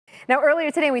Now,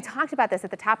 earlier today, we talked about this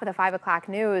at the top of the 5 o'clock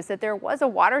news, that there was a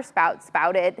waterspout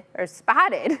spotted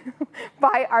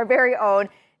by our very own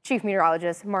Chief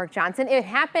Meteorologist Mark Johnson. It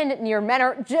happened near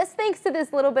Menor just thanks to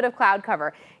this little bit of cloud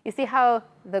cover. You see how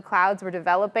the clouds were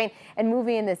developing and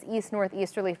moving in this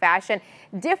east-northeasterly fashion.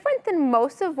 Different than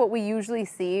most of what we usually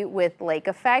see with lake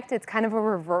effect. It's kind of a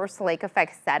reverse lake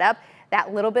effect setup.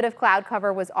 That little bit of cloud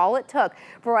cover was all it took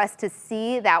for us to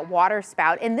see that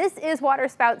waterspout. And this is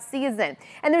waterspout season.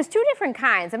 And there's two different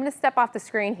kinds. I'm going to step off the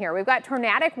screen here. We've got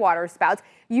tornadic waterspouts.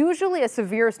 Usually a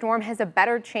severe storm has a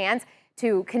better chance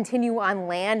to continue on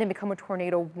land and become a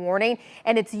tornado warning.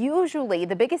 And it's usually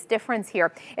the biggest difference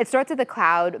here. It starts at the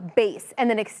cloud base and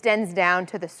then extends down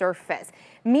to the surface.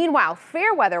 Meanwhile,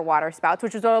 fair weather waterspouts,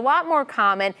 which is a lot more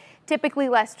common, typically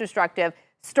less destructive,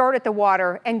 start at the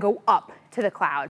water and go up to the cloud.